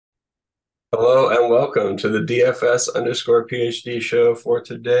Hello and welcome to the DFS underscore PhD show for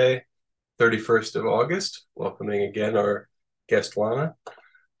today, 31st of August. Welcoming again our guest Lana.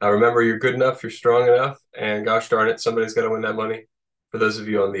 Remember, you're good enough, you're strong enough, and gosh darn it, somebody's got to win that money. For those of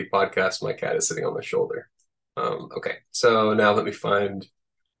you on the podcast, my cat is sitting on my shoulder. Okay, so now let me find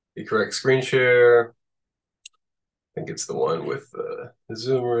the correct screen share. I think it's the one with the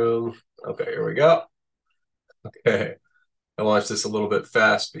Zoom room. Okay, here we go. Okay, I launched this a little bit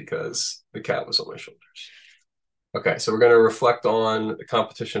fast because the cat was on my shoulders. Okay, so we're going to reflect on the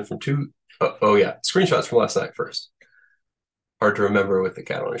competition from yeah, screenshots from last night first. Hard to remember with the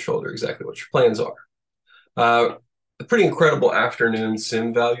cat on his shoulder exactly what your plans are. A pretty incredible afternoon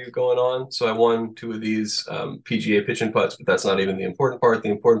sim value going on. So I won two of these PGA pitch and putts, but that's not even the important part. The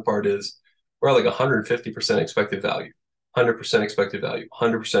important part is we're at like 150% expected value, 100% expected value,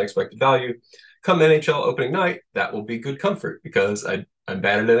 100% expected value. Come NHL opening night, that will be good comfort because I'm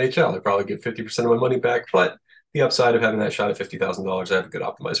bad at NHL. I probably get 50% of my money back, but the upside of having that shot at $50,000, I have a good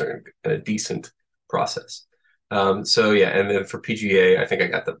optimizer and a decent process. So yeah, and then for PGA, I think I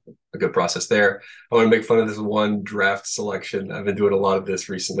got a good process there. I want to make fun of this one draft selection. I've been doing a lot of this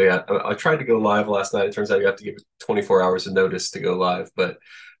recently. I tried to go live last night. It turns out you have to give 24 hours of notice to go live. But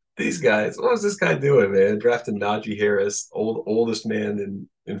these guys, what was this guy doing, man? Drafting Najee Harris, oldest man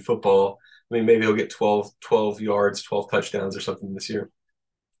in football. I mean, maybe he'll get 12 yards, 12 touchdowns or something this year.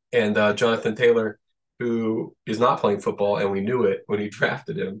 And Jonathan Taylor, who is not playing football, and we knew it when he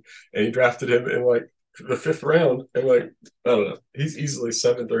drafted him. And he drafted him in like the fifth round. And like, I don't know, he's easily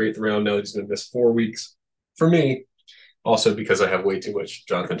seventh or eighth round now. He's going to miss 4 weeks for me. Also because I have way too much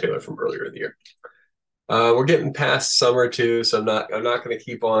Jonathan Taylor from earlier in the year. We're getting past summer too, so I'm not going to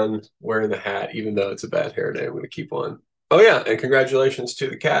keep on wearing the hat, even though it's a bad hair day. I'm going to keep on. Oh yeah, and congratulations to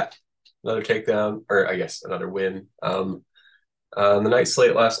the cat, another takedown, or I guess another win. The night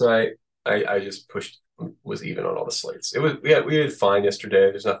slate last night, I just was even on all the slates. We did fine yesterday.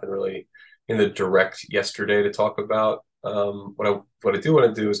 There's nothing really in the direct yesterday to talk about. What I do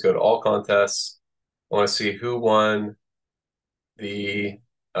want to do is go to all contests. I want to see who won the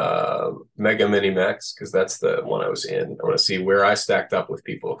Mega Mini Max because that's the one I was in. I want to see where I stacked up with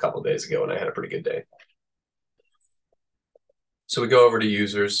people a couple of days ago, and I had a pretty good day. So we go over to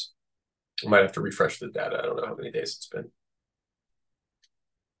users. I might have to refresh the data. I don't know how many days it's been.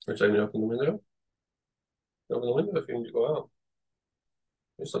 Which I can open the window. Open the window if you need to go out.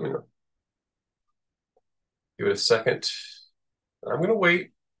 Just let me know. Give it a second. I'm going to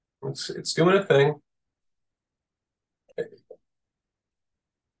wait. It's doing a thing.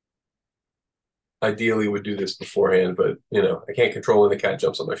 Ideally would do this beforehand, but I can't control when the cat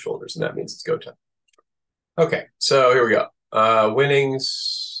jumps on my shoulders, and that means it's go time. Okay, so here we go.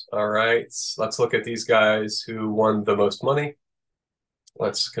 Winnings. All right, let's look at these guys who won the most money.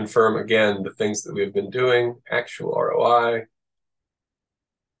 Let's confirm again the things that we've been doing. Actual ROI.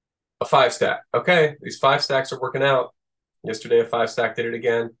 A 5-stack. Okay, these 5-stacks are working out. Yesterday, a 5-stack did it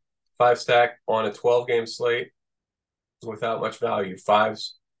again. 5-stack on a 12-game slate without much value.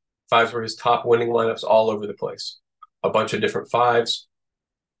 Fives were his top winning lineups all over the place. A bunch of different fives.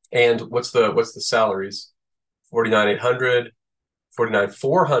 And what's the salaries? 49,800,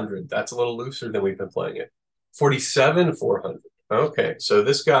 49,400. That's a little looser than we've been playing it. 47,400. Okay, so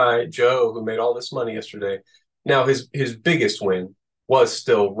this guy Joe, who made all this money yesterday, now his biggest win was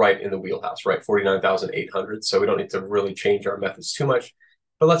still right in the wheelhouse, right? 49,800. So we don't need to really change our methods too much.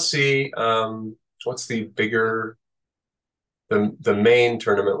 But let's see, what's the bigger, the main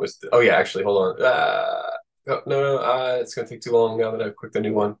tournament was, oh yeah, actually, hold on. No, it's going to take too long now that I've clicked the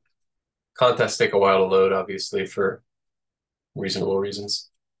new one. Contests take a while to load, obviously, for reasonable reasons.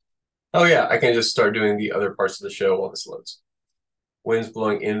 Oh yeah, I can just start doing the other parts of the show while this loads. Winds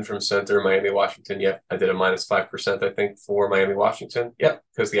blowing in from center, Miami, Washington. Yep, I did a minus 5%, I think, for Miami, Washington. Yep,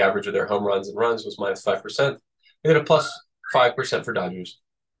 because the average of their home runs and runs was minus 5%. I did a plus 5% for Dodgers.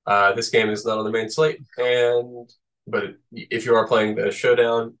 This game is not on the main slate, but if you are playing the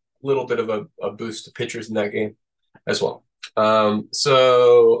Showdown, a little bit of a boost to pitchers in that game as well.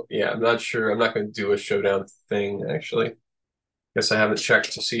 So yeah, I'm not sure. I'm not going to do a Showdown thing, actually. Guess I haven't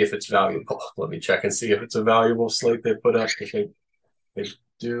checked to see if it's valuable. Let me check and see if it's a valuable slate they put up. They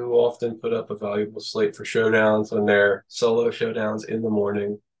do often put up a valuable slate for showdowns when they're solo showdowns in the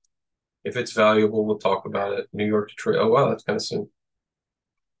morning. If it's valuable, we'll talk about it. New York, Detroit. Oh, wow, that's kind of soon.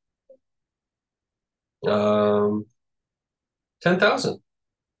 10,000.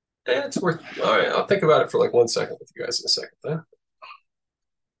 Yeah, it's worth. All right, I'll think about it for like 1 second with you guys in a second.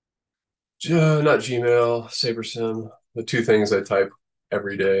 Not Gmail, SaberSim, the two things I type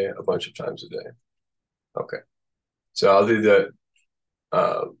every day, a bunch of times a day. Okay, so I'll do the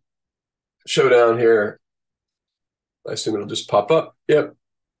Showdown here. I assume it'll just pop up. Yep.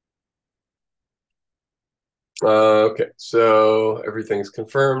 Okay, so everything's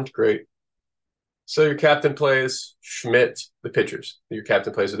confirmed. Great. So your captain plays Schmidt, the pitchers. Your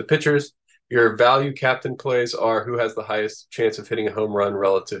captain plays are the pitchers. Your value captain plays are who has the highest chance of hitting a home run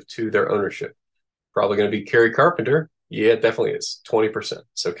relative to their ownership. Probably going to be Kelly Carpenter. Yeah, it definitely is 20%.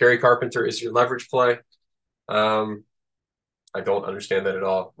 So Kelly Carpenter is your leverage play. I don't understand that at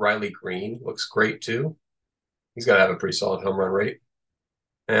all. Riley Green looks great too. He's got to have a pretty solid home run rate.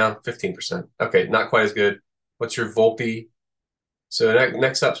 Yeah, 15%. Okay, not quite as good. What's your Volpe? So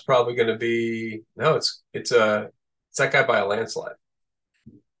next up's probably going to be no, it's that guy by a landslide.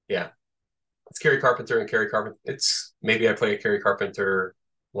 Yeah, it's Kelly Carpenter and Kelly Carpenter. It's maybe I play a Kelly Carpenter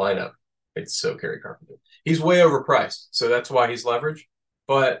lineup. It's so Kelly Carpenter. He's way overpriced, so that's why he's leveraged.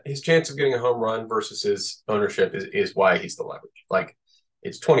 But his chance of getting a home run versus his ownership is why he's the leverage. Like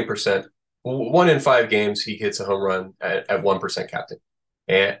it's 20%. 1 in 5 games he hits a home run at 1% captain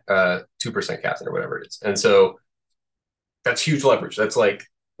and 2% captain or whatever it is. And so that's huge leverage. That's like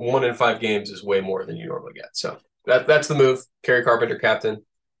 1 in 5 games is way more than you normally get. So that's the move. Kelly Carpenter captain.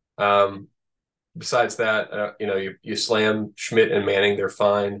 Besides that, you slam Schmidt and Manning, they're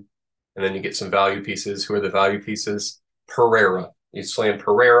fine. And then you get some value pieces. Who are the value pieces? Pereira. You slam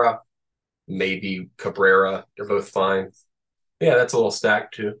Pereira, maybe Cabrera. They're both fine. Yeah, that's a little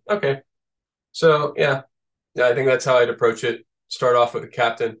stacked too. Okay. So yeah, I think that's how I'd approach it. Start off with a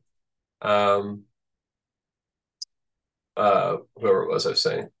captain. Whoever it was, I was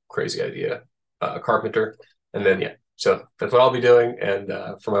saying, crazy idea. Carpenter. And then yeah. So that's what I'll be doing. And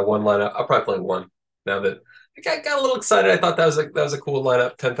for my one lineup, I'll probably play one. Now that I got a little excited. I thought that was a cool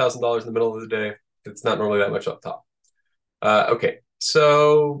lineup. $10,000 in the middle of the day. It's not normally that much up top. Okay,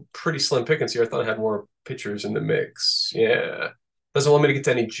 so pretty slim pickings here. I thought I had more pitchers in the mix. Yeah, doesn't want me to get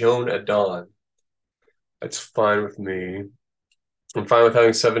to any Joan Adon. That's fine with me. I'm fine with having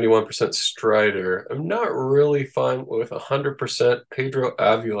 71% Strider. I'm not really fine with 100% Pedro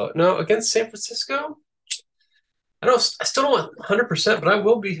Avila. No, against San Francisco, I still don't want 100%, but I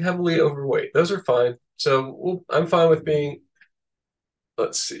will be heavily overweight. Those are fine. So I'm fine with being.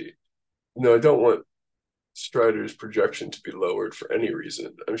 Let's see. No, I don't want Strider's projection to be lowered for any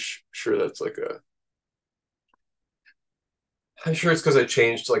reason. I'm sure that's I'm sure it's because I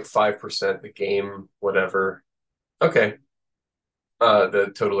changed to like 5% the game, whatever. Okay.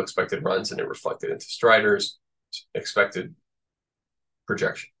 The total expected runs and it reflected into Strider's expected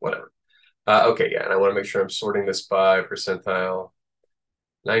projection, whatever. Okay, yeah, and I want to make sure I'm sorting this by percentile.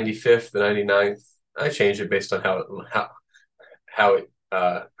 95th, the 99th. I change it based on how it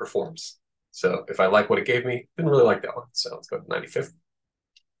performs. So if I like what it gave me, didn't really like that one. So let's go to 95th.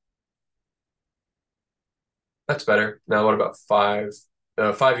 That's better. Now what about 5?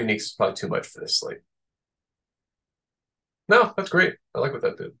 5 uniques is probably too much for this slate. No, that's great. I like what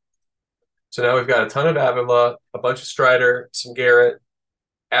that did. So now we've got a ton of Avila, a bunch of Strider, some Garrett,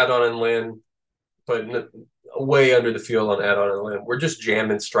 Adon and Lynn, but way under the field on Adon and Lynn. We're just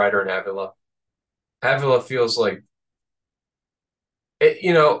jamming Strider and Avila. Avila feels like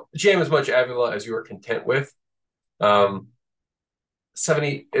jam as much Avila as you are content with. 70,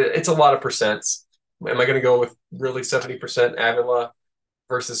 it's a lot of percents. Am I going to go with really 70% Avila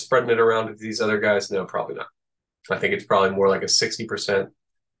versus spreading it around to these other guys? No, probably not. I think it's probably more like a 60%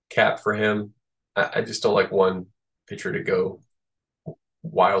 cap for him. I just don't like one pitcher to go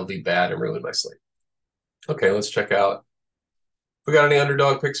wildly bad and ruin my slate. Okay, let's check out. We got any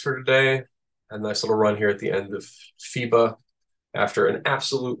underdog picks for today? A nice little run here at the end of FIBA after an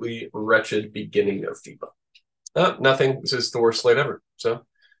absolutely wretched beginning of FIBA. Nothing. This is the worst slate ever. So,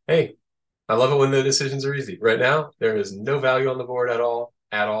 hey, I love it when the decisions are easy. Right now, there is no value on the board at all.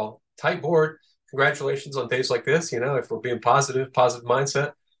 Tight board. Congratulations on days like this. If we're being positive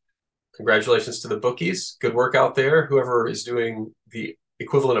mindset. Congratulations to the bookies. Good work out there. Whoever is doing the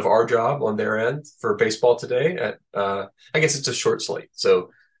equivalent of our job on their end for baseball today. I guess it's a short slate,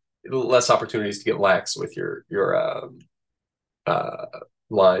 so less opportunities to get lax with your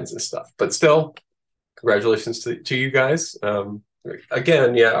lines and stuff. But still, congratulations to you guys.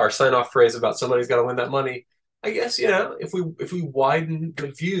 Again, yeah, our sign-off phrase about somebody's got to win that money. I guess if we widen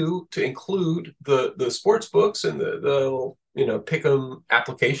the view to include the sports books and the pick 'em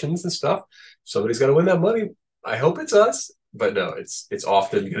applications and stuff, somebody's got to win that money. I hope it's us, but no, it's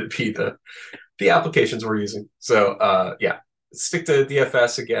often going to be the applications we're using. So yeah, stick to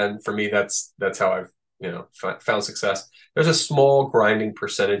DFS again. For me, that's how I've found success. There's a small grinding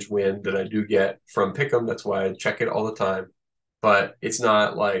percentage win that I do get from Pick'em. That's why I check it all the time, but it's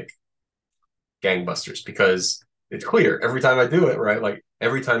not like gangbusters because it's clear every time I do it, right? Like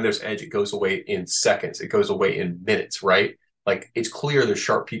every time there's edge, it goes away in seconds. It goes away in minutes, right? Like it's clear there's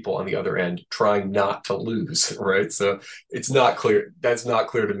sharp people on the other end trying not to lose, right? So it's not clear. That's not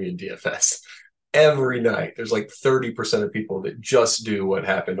clear to me in DFS. Every night, there's like 30% of people that just do what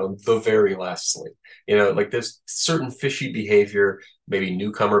happened on the very last slate. Like there's certain fishy behavior, maybe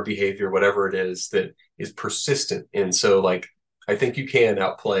newcomer behavior, whatever it is that is persistent. And so like, I think you can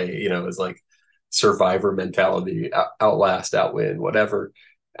outplay, as like survivor mentality, outlast, outwin, whatever.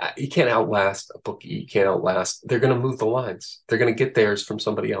 You can't outlast a bookie. You can't outlast. They're going to move the lines. They're going to get theirs from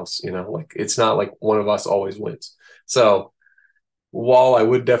somebody else. Like it's not like one of us always wins. So while I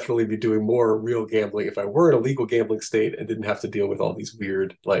would definitely be doing more real gambling if I were in a legal gambling state and didn't have to deal with all these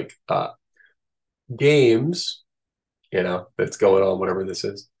weird like games, that's going on, whatever this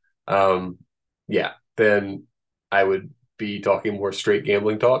is. Yeah, then I would be talking more straight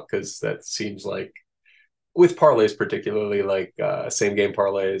gambling talk because that seems like with parlays, particularly like same game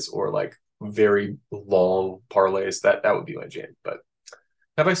parlays or like very long parlays, that would be my jam. But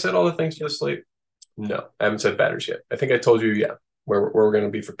have I said all the things for the slate? No, I haven't said batters yet. I think I told you, yeah, where we're going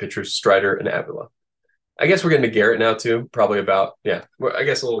to be for pitchers, Strider and Avila. I guess we're getting to Garrett now too. Probably about, yeah, I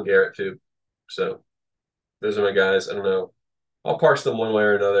guess a little Garrett too. So those are my guys. I don't know. I'll parse them one way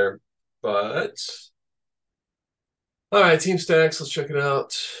or another. But all right, team stacks. Let's check it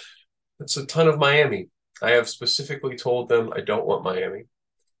out. It's a ton of Miami. I have specifically told them I don't want Miami.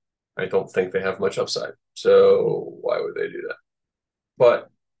 I don't think they have much upside. So why would they do that? But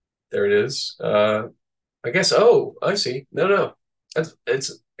there it is. I guess. Oh, I see. No.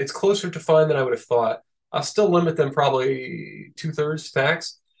 It's closer to fine than I would have thought. I'll still limit them probably 2/3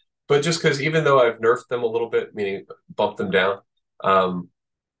 stacks, but just because even though I've nerfed them a little bit, meaning bumped them down,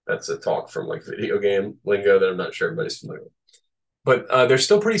 that's a talk from like video game lingo that I'm not sure everybody's familiar with. But they're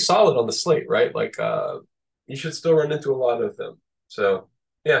still pretty solid on the slate, right? Like you should still run into a lot of them. So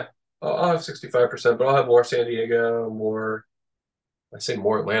yeah, I'll have 65%, but I'll have more San Diego, more. I say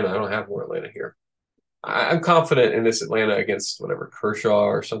more Atlanta. I don't have more Atlanta here. I'm confident in this Atlanta against whatever Kershaw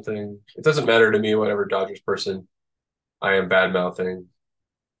or something. It doesn't matter to me, whatever Dodgers person I am bad mouthing.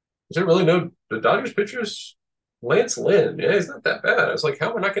 Is there really no the Dodgers pitchers? Lance Lynn, yeah, he's not that bad. I was like, how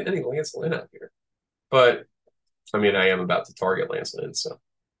am I not getting any Lance Lynn out here? But I mean, I am about to target Lance Lynn, so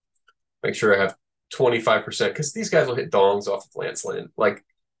make sure I have 25% because these guys will hit dongs off of Lance Lynn. Like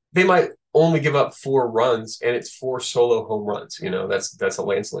they might only give up 4 runs, and it's 4 solo home runs. That's a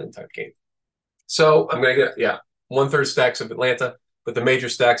Lance Lynn type game. So I'm going to get, 1/3 stacks of Atlanta, but the major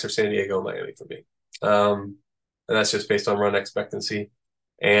stacks are San Diego and Miami for me. And that's just based on run expectancy.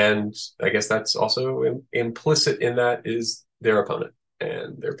 And I guess that's also implicit in that is their opponent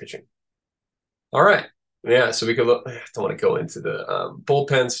and their pitching. All right. Yeah, so we could look. I don't want to go into the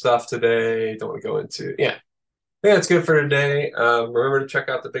bullpen stuff today. Don't want to go into, yeah. Yeah, that's good for today. Remember to check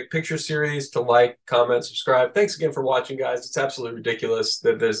out the Big Picture series, to like, comment, subscribe. Thanks again for watching, guys. It's absolutely ridiculous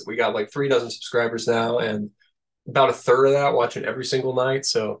that we got like 3 dozen subscribers now, and about 1/3 of that watching every single night.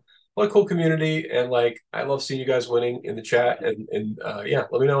 So what a cool community, and like I love seeing you guys winning in the chat. And yeah,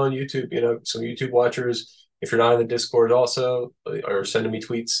 let me know on YouTube. Some YouTube watchers, if you're not in the Discord, also or sending me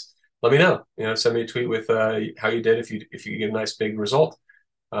tweets. Let me know. Send me a tweet with how you did if you get a nice big result.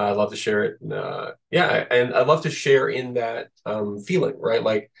 I'd love to share it. And, and I'd love to share in that feeling, right?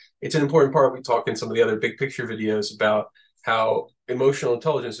 Like it's an important part. We talk in some of the other Big Picture videos about how emotional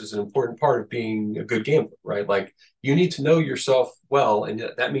intelligence is an important part of being a good gambler, right? Like you need to know yourself well, and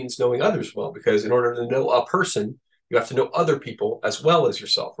that means knowing others well, because in order to know a person, you have to know other people as well as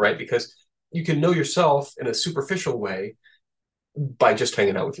yourself, right? Because you can know yourself in a superficial way by just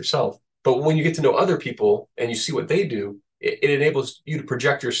hanging out with yourself. But when you get to know other people and you see what they do, it enables you to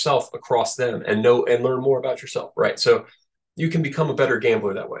project yourself across them and know and learn more about yourself, right? So you can become a better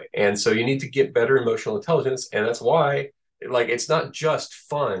gambler that way. And so you need to get better emotional intelligence. And that's why, like, it's not just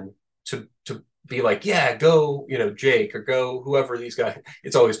fun to be like, yeah, go, Jake, or go whoever these guys.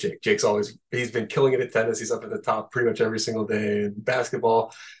 It's always Jake. He's been killing it at tennis. He's up at the top pretty much every single day. In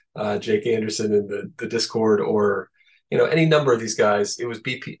basketball, Jake Anderson in the Discord, or any number of these guys. It was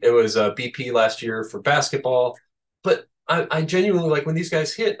BP last year for basketball, but I genuinely like when these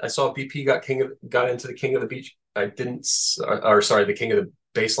guys hit. I saw BP got into the king of the beach. I didn't, or sorry, the king of the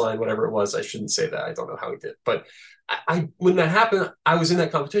baseline, whatever it was. I shouldn't say that. I don't know how he did, but I when that happened, I was in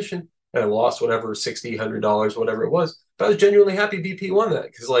that competition and I lost whatever $60, $100, whatever it was. But I was genuinely happy BP won that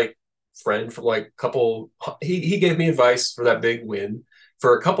because like friend from like couple, he gave me advice for that big win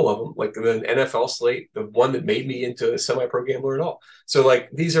for a couple of them, like the NFL slate, the one that made me into a semi-pro gambler at all. So like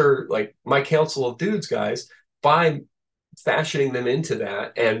these are like my council of dudes, guys. Buy fashioning them into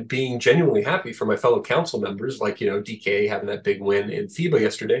that and being genuinely happy for my fellow council members, like, DK having that big win in FIBA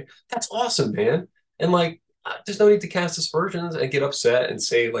yesterday. That's awesome, man. And like, there's no need to cast aspersions and get upset and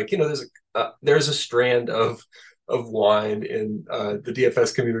say like, there's a strand of wine in the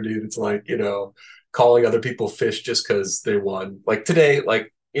DFS community that's like, calling other people fish just because they won. Like today,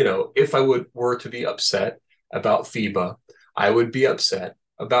 like, if I were to be upset about FIBA, I would be upset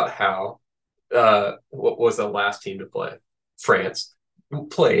about how what was the last team to play? France, who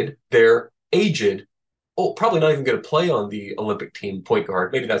played their aged, probably not even going to play on the Olympic team point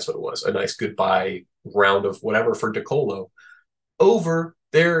guard. Maybe that's what it was. A nice goodbye round of whatever for DeColo over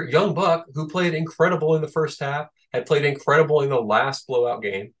their young buck who played incredible in the first half, had played incredible in the last blowout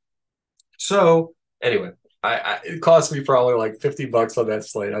game. So anyway, it cost me probably like $50 on that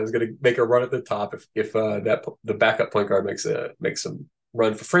slate. I was going to make a run at the top if that the backup point guard makes some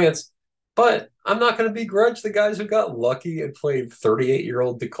run for France. But I'm not going to begrudge the guys who got lucky and played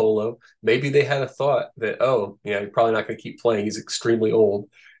 38-year-old DeColo. Maybe they had a thought that, oh, yeah, he's probably not going to keep playing. He's extremely old.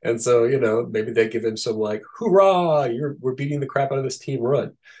 And so, maybe they give him some like, hoorah, we're beating the crap out of this team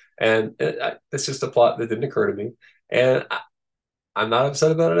run. And it's just a plot that didn't occur to me. And I'm not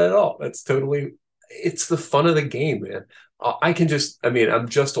upset about it at all. It's the fun of the game, man. I'm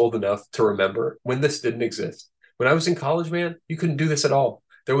just old enough to remember when this didn't exist. When I was in college, man, you couldn't do this at all.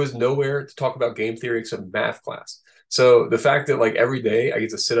 There was nowhere to talk about game theory except math class. So the fact that like every day I get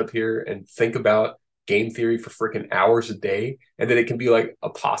to sit up here and think about game theory for freaking hours a day, and that it can be like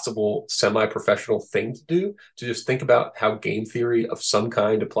a possible semi-professional thing to do, to just think about how game theory of some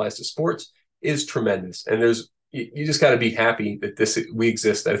kind applies to sports is tremendous. And you just got to be happy that we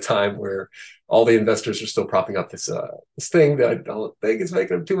exist at a time where all the investors are still propping up this thing that I don't think is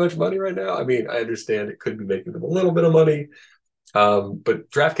making them too much money right now. I mean, I understand it could be making them a little bit of money, but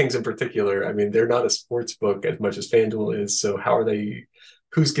DraftKings in particular, I mean, they're not a sports book as much as FanDuel is. So how are they?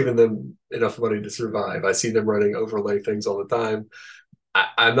 Who's giving them enough money to survive? I see them running overlay things all the time.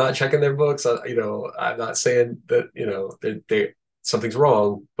 I'm not checking their books. I'm not saying that they something's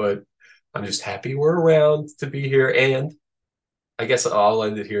wrong, but I'm just happy we're around to be here. And I guess I'll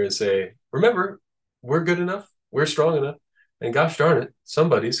end it here and say, remember, we're good enough, we're strong enough, and gosh darn it,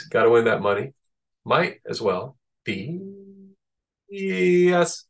 somebody's got to win that money. Might as well be yes.